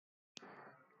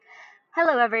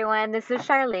Hello, everyone. This is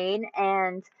Charlene,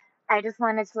 and I just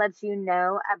wanted to let you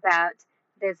know about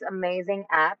this amazing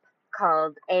app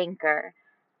called Anchor,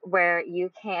 where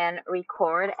you can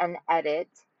record and edit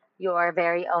your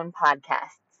very own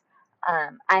podcasts.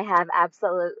 I have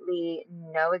absolutely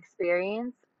no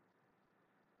experience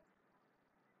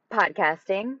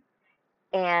podcasting,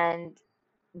 and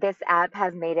this app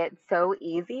has made it so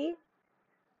easy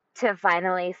to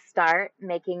finally start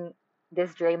making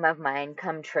this dream of mine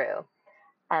come true.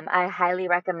 I highly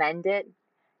recommend it.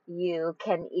 You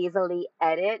can easily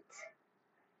edit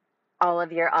all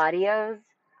of your audios.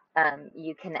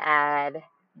 You can add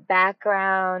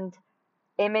background,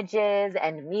 images,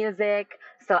 and music.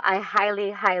 So I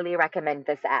highly, highly recommend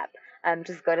this app.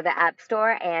 Just go to the App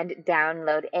Store and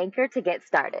download Anchor to get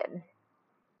started.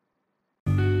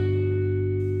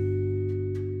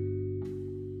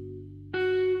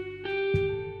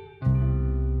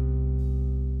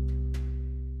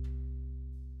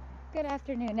 Good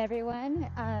afternoon, everyone,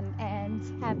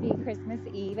 and happy Christmas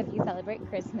Eve if you celebrate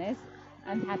Christmas.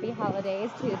 Happy holidays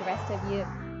to the rest of you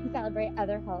who celebrate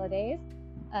other holidays.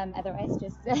 Otherwise,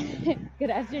 just good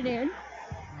afternoon.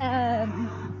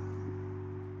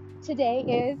 Today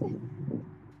is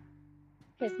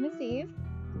Christmas Eve.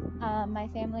 My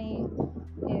family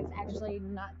is actually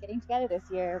not getting together this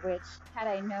year, which, had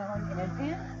I known in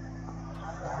advance,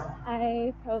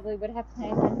 I probably would have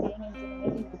planned on being in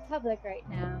Dominican Republic right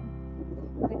now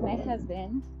with my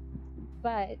husband.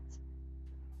 But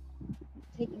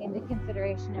taking into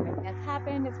consideration everything that's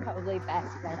happened, it's probably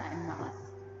best that I'm not.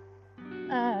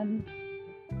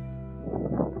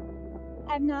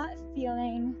 I'm not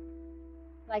feeling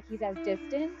like he's as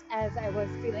distant as I was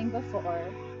feeling before,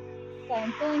 so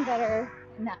I'm feeling better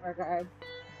in that regard.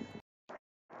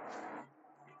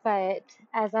 But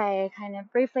as I kind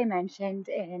of briefly mentioned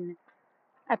in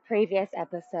a previous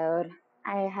episode,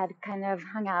 I had kind of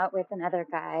hung out with another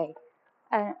guy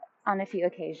uh, on a few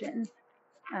occasions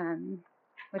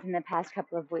within the past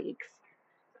couple of weeks.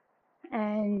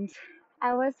 And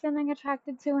I was feeling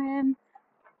attracted to him.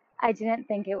 I didn't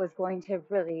think it was going to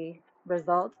really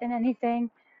result in anything.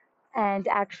 And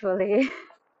actually,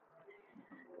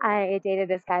 I dated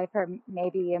this guy for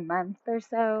maybe a month or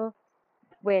so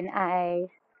when I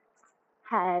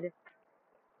had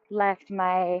left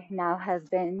my now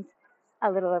husband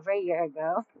a little over a year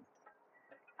ago.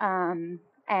 Um,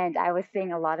 and I was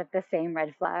seeing a lot of the same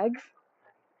red flags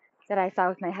that I saw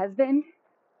with my husband.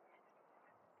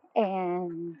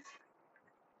 And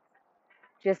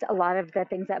just a lot of the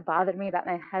things that bothered me about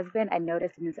my husband, I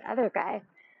noticed in this other guy.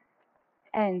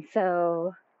 And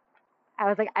so I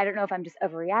was like, I don't know if I'm just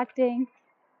overreacting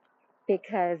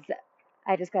because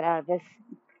I just got out of this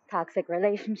toxic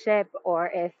relationship or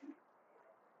if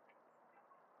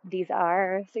these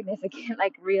are significant,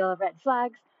 like real red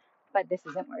flags, but this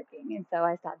isn't working. And so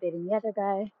I stopped dating the other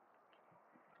guy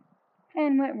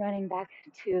and went running back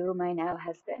to my now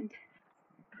husband.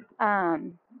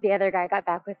 The other guy got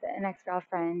back with an ex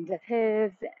girlfriend of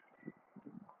his,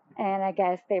 and I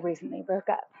guess they recently broke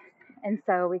up. And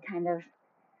so we kind of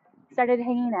started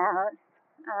hanging out.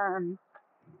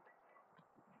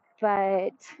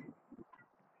 But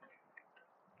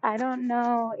I don't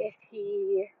know if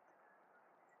he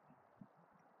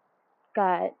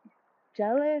got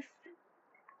jealous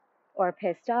or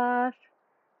pissed off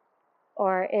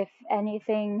or if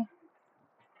anything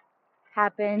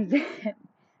happened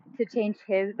to change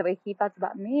the way he felt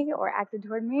about me or acted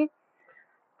toward me.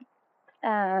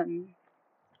 But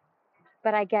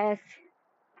I guess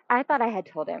I thought I had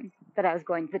told him that I was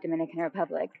going to the Dominican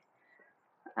Republic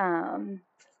um,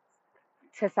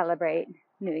 to celebrate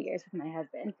New Year's with my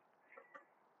husband.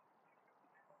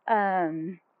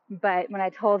 But when I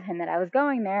told him that I was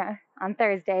going there on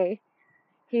Thursday,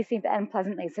 he seemed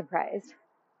unpleasantly surprised.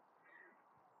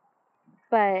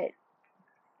 But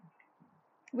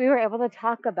we were able to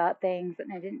talk about things,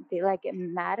 and I didn't feel like it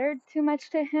mattered too much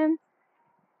to him,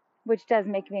 which does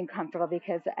make me uncomfortable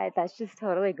because that's just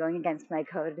totally going against my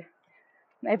code,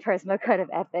 my personal code of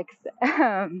ethics.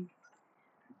 But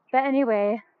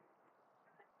anyway,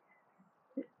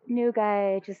 new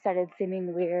guy just started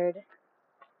seeming weird,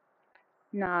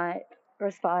 not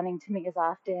responding to me as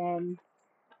often,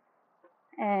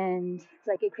 and it's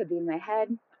like it could be in my head.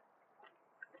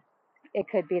 It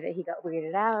could be that he got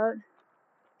weirded out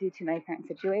due to my current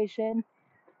situation.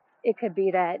 It could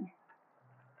be that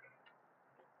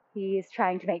he's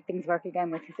trying to make things work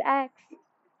again with his ex.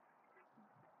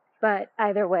 But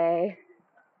either way,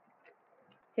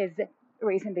 his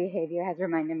recent behavior has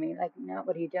reminded me, like, no,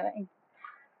 what are you doing?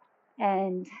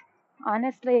 And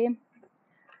honestly,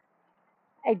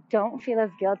 I don't feel as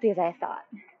guilty as I thought.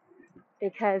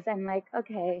 because I'm like,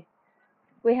 okay,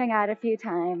 we hung out a few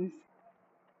times.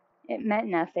 It meant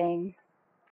nothing.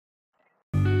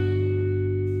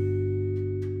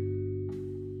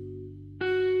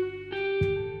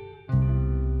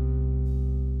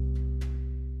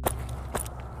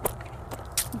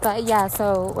 But yeah,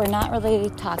 so we're not really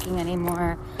talking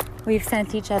anymore. We've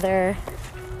sent each other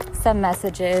some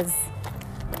messages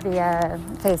via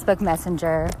Facebook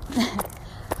Messenger.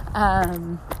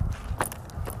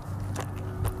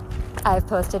 I've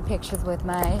posted pictures with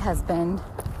my husband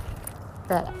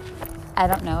that I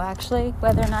don't know actually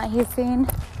whether or not he's seen,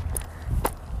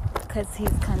 because he's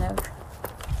kind of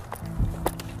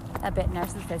a bit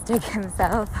narcissistic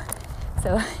himself.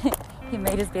 So he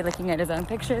may just be looking at his own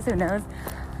pictures, who knows.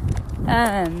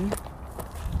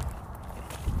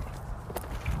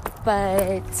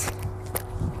 But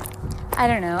I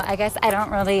don't know. I guess I'm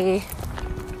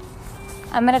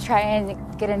going to try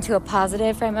and get into a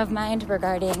positive frame of mind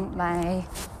regarding my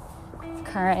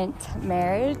current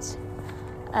marriage.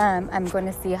 I'm going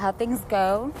to see how things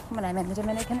go when I'm in the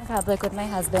Dominican Republic with my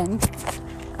husband.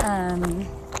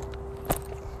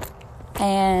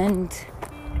 And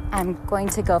I'm going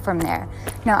to go from there.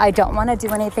 Now, I don't want to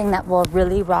do anything that will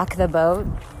really rock the boat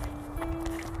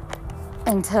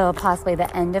until possibly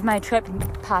the end of my trip,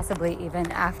 possibly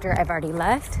even after I've already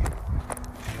left,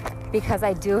 because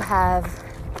I do have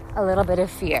a little bit of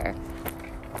fear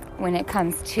when it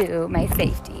comes to my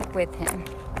safety with him.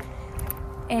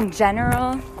 In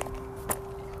general,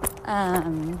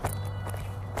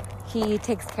 he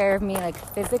takes care of me like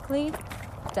physically,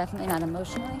 definitely not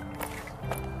emotionally.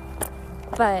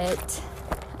 But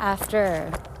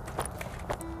after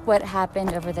what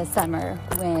happened over the summer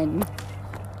when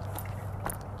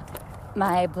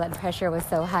my blood pressure was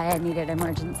so high I needed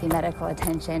emergency medical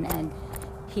attention, and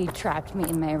he trapped me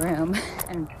in my room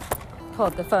and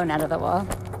pulled the phone out of the wall,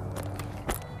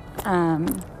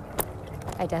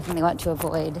 I definitely want to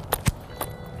avoid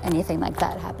anything like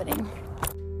that happening.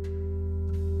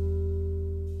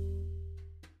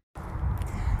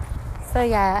 So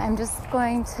yeah, I'm just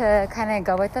going to kind of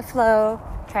go with the flow,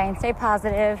 try and stay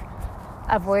positive,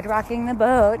 avoid rocking the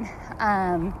boat,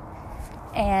 and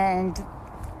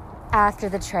after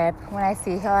the trip, when I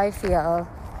see how I feel,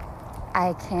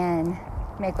 I can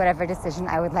make whatever decision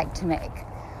I would like to make.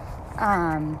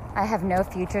 I have no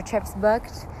future trips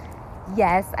booked.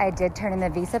 Yes, I did turn in the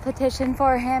visa petition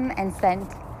for him and spent,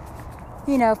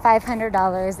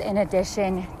 $500 in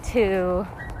addition to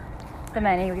the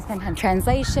money we spent on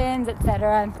translations,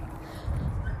 etc.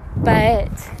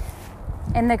 But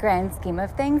in the grand scheme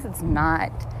of things, it's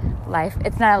not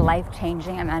a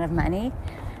life-changing amount of money.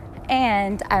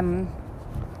 And I'm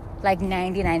like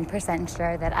 99%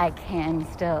 sure that I can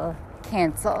still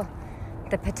cancel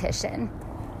the petition.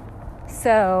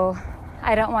 So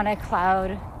I don't want to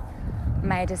cloud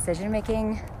my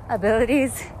decision-making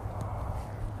abilities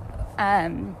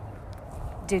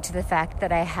due to the fact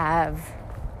that I have,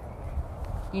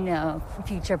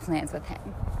 future plans with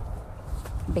him,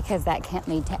 because that can't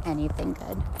lead to anything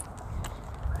good.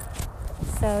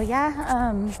 So yeah,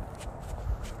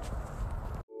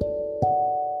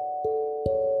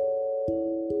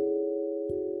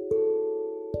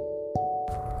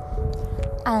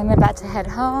 I'm about to head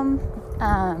home.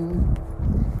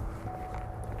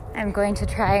 I'm going to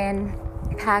try and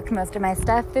pack most of my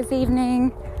stuff this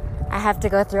evening. I have to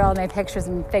go through all my pictures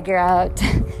and figure out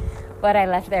what I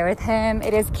left there with him.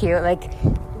 It is cute. Like,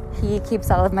 he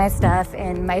keeps all of my stuff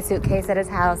in my suitcase at his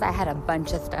house. I had a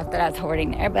bunch of stuff that I was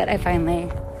hoarding there, but I finally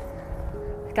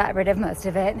got rid of most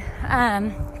of it.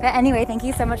 But anyway, thank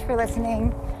you so much for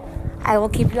listening. I will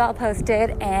keep you all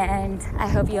posted, and I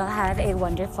hope you all have a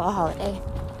wonderful holiday.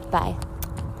 Bye.